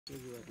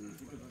कहुए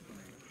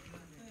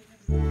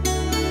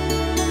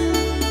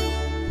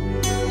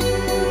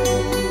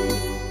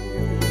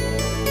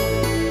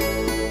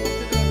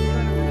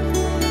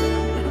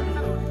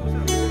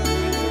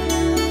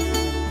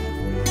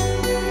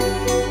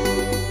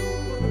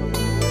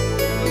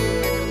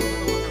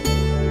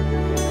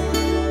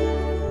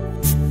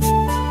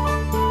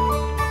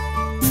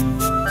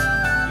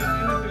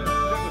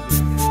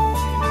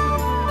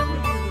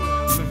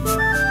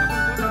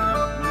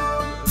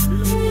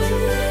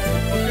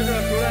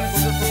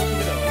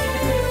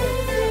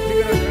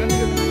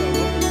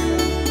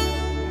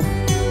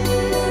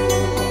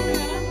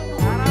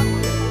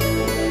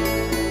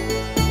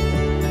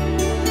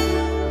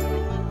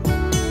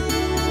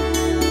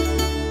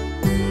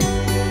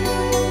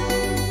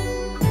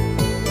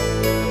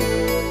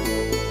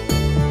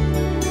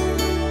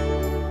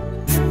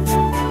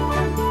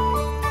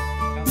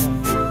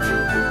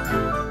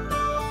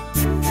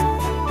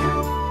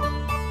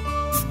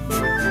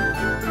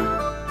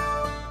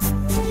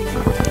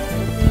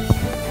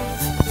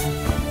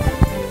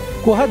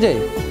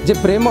जे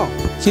प्रेम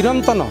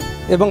चिरंतन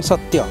एवं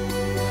सत्य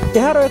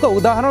यार एक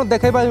उदाहरण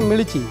देखा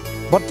मिली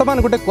बर्तमान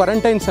गोटे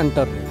क्वारंटाइन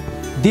सेंटर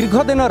दीर्घ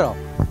दिनर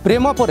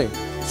प्रेम पर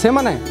से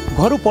माने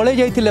घर पलि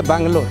जाइथिले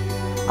बांग्लोर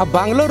आ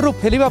बांग्लोर रु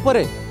फेलिबा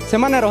परे से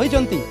माने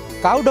रहिचंती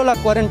काउडोला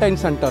क्वारंटाइन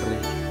सेंटर रे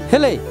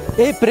हेले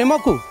ए प्रेम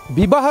को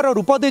विवाहर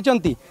रूप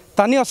देचंती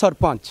स्थानीय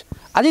सरपंच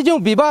आज जो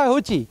विवाह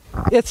होची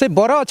से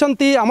बर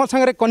अछंती आम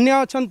संगे कन्या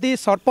अछंती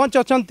सरपंच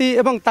अछंती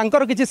एवं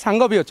तांकर किछि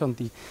सांग भी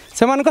अछंती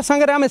सेमानक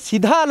संगे आमे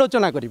सीधा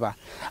आलोचना करिबा।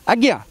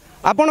 आज्ञा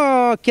आपण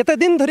केते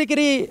दिन धरि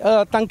करी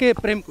तांके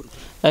प्रेम करू?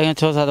 आज्ञा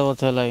 6-7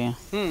 वर्ष होला आज्ञा।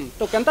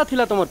 तो केनता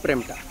थिला तमर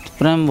प्रेमटा?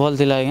 प्रेम भल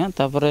थिला आज्ञा,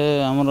 तापरे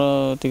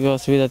हमर टिके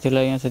असुविधा थिला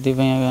आज्ञा, सेति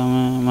पय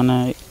हम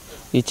माने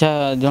इच्छा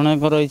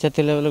जनकर इच्छा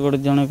थिले बेले गोटे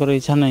जनकर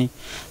इच्छा नहीं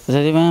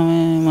से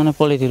मैंने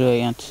पलि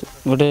आज्ञा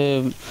गोटे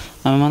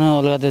आम मैंने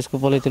अलग देश को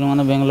पलि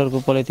माने बेंगलोर को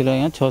पलि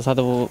आज्ञा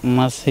 6-7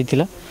 मास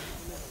होता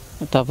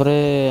तापर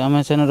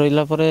आम से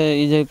रहा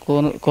ये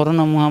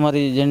कोरोना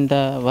महामारी जेनटा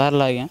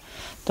बाहर आज्ञा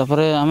तापर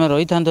आम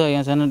रही था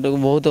आज्ञा से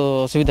बहुत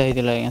असुविधा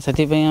होता आज्ञा से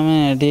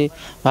ये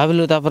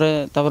भाविलु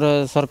तापर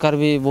सरकार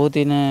भी बहुत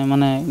ही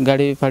माने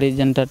गाड़ी फाड़ी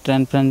जेनटा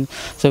ट्रेन फ्रेन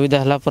सुविधा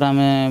है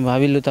आम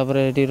भाविलु तापर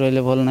ये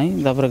रही भल ना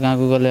तापर गाँव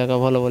को गले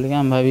भल बोलिक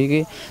आम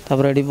भाविकी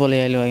तापर ये पलि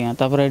आइलु आज्ञा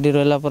तापर ये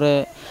रहा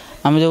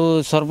आम जो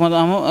सरपंच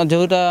आम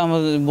जोटा आम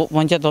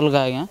पंचायत अलग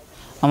आज्ञा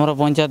आमर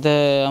पंचायत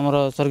आमर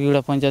सरगीगुड़ा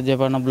पंचायत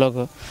जेपाटना ब्लॉक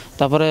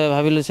तापर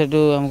भाविलु सेठू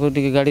आमको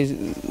गाड़ी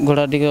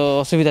घोड़ा टी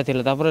असुविधा थी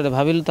तापर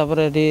भाविलु तापर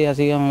ये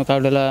आसिक आम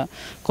काउडेला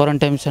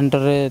क्वारंटाइन सेंटर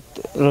रे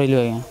रहिलु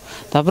आज्ञा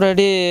तापर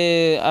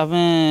ये आम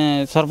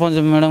सरपंच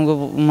मैडम को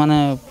माने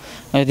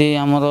यदि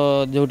आमर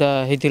जोटा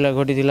होता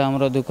घटी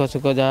आमर दुख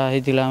सुख जहाँ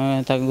होता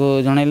आम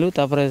ताको जनइलु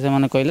तापर से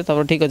माने कहले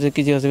तापर ठीक अच्छे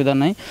किसी असुविधा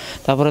नहीं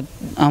तापर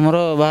आमर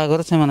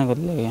बाहाघर से माने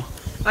करले आज्ञा।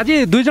 आज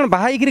दुई जन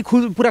बाहा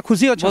पूरा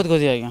खुशी अच्छा? बहुत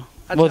खुशी आज्ञा,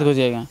 बहुत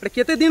खुशी आज्ञा।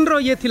 केते दिन रो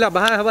ये थिला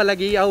बाहा हवा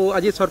लगी आ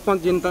आज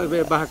सरपंच जिन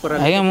बाहा करा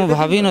आज्ञा मु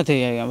भाभी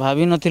नथि आज्ञा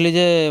भाभी नथिली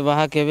जे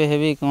बाहा केबे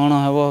हेबी कोन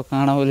हेबो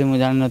काना बोली मु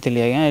जानि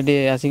नथिली आज्ञा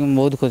एडी आसी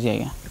बहुत खुशी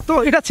आज्ञा।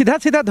 तो एटा सीधा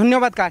सीधा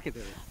धन्यवाद का के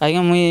देबे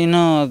आज्ञा मु इन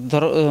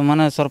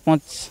माने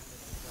सरपंच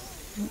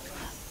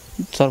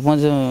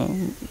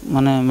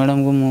माने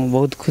मैडम को मु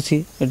बहुत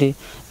खुशी एडी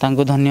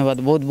तांको धन्यवाद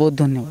बहुत बहुत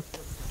धन्यवाद।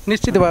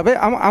 निश्चित भाव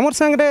आमर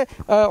संगे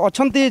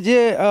अच्छी जे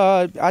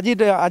आज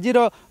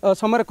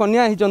समय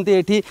कन्या होती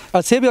ये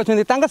से भी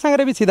अच्छा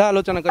सागर भी सीधा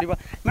आलोचना करवा।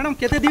 मैडम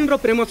केते दिन रो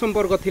प्रेम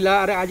संपर्क थिला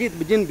अरे आज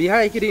जिन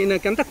बिहा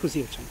केनता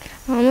खुशी अच्छा?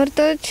 हमर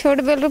तो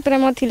छोट बेल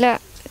प्रेम थिला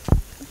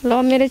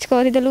लव मैरिज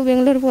करदेलु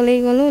बेंगलोर पलि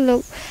गलु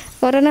लोग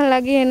कोरोना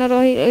लगी एन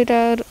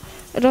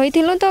रही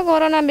तो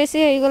कोरोना बेसी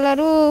हो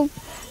गलारू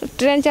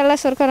ट्रेन चलला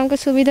सरकार को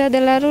सुविधा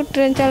देलारू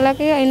ट्रेन चलला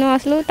के इन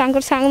आसलु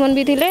तांकर सांग मन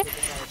भी थिले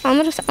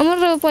हमर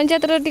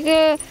पंचायत रो टिके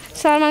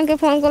सार मान के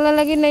फोन कला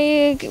लगी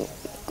नहीं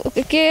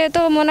किए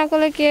तो मना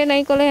कले किए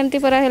नहीं कले एमती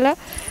परा हैला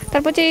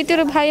तार पछे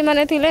इतिर भाई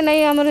माने थिले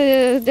नहीं हमर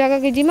जगह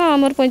के जिमा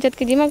हमर पंचायत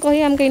के जिमा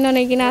कही हमके इन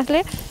नहीं किना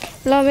आसले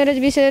लव मैरिज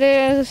विषय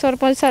रे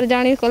सरपंच सर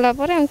जानी कला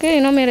पर हमके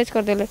इन मैरिज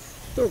कर देले।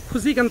 तो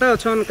खुशी केनता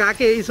अछन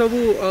काके ई सब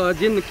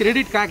जिन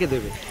क्रेडिट काके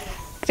देबे?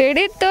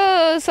 क्रेडिट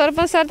तो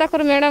सरपंच सर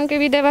ताकर मैडम के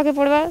भी देवा के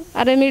पड़वा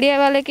अरे मीडिया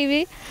वाले की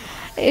भी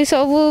ये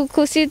सब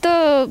खुशी तो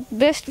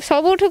बेस्ट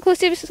सबुठ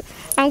खुशी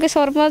हमके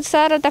सरपंच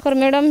सर ताकर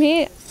मैडम ही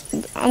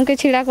हमके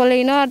छिड़ा कले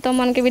इन और तो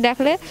मन के भी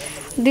देखले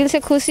दिल से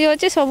खुशी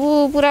अच्छे सब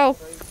पूरा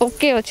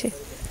ओके अच्छे।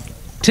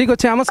 ठीक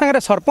अच्छे आम सागर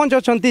सरपंच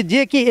अच्छा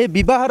जी कि ए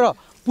बहार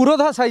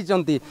पुरोधा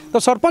साइंती तो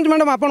सरपंच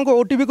मैडम आपन को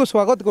ओटीवी को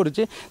स्वागत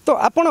करुचे। तो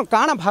आपन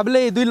काना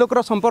भावले दुई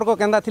लोकर संपर्क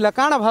केंदा थिला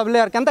काना भावले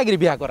और केंता गिरी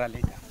बिहा कराले?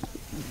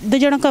 दु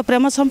जन का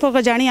प्रेम संपर्क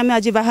जानी आम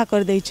आज बाहा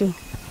कर देइछु।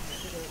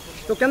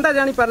 तो केंता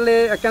जानी पारले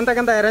केंता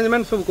केंता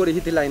अरेंजमेंट सब करी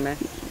हितिला इने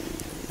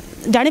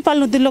जानी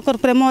पालनु दु लोकर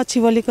प्रेम अछि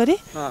बोली करी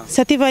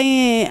सेति पई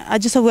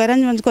आज सब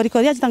अरेंजमेंट करी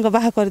करी आज तंग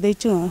बाहा कर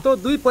देइछु। तो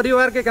दुई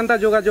परिवार के केंता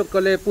जोगाजोग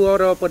कले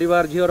पुअर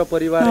परिवार झियर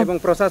परिवार एवं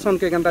प्रशासन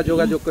के केंता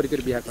जोगाजोग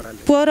करी बिहा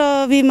कराले?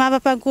 पुअर भी माँ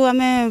बापा को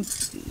आमे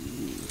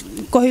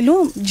कहिलु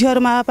झियर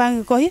माँ बापा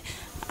कही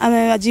आम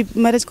आज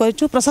मैरेज कर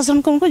प्रशासन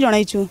को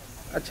जनईचु।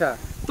 अच्छा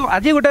तो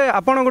आज गोटे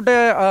आपण गोटे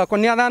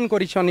कन्यादान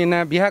करिछनी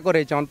ना बिहा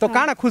करैछन तो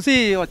काना खुशी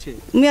अछि?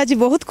 मुझे आज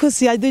बहुत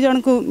खुशी आज 2 जन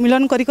को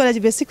मिलन करी आज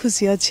बेसी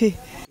खुशी अच्छी।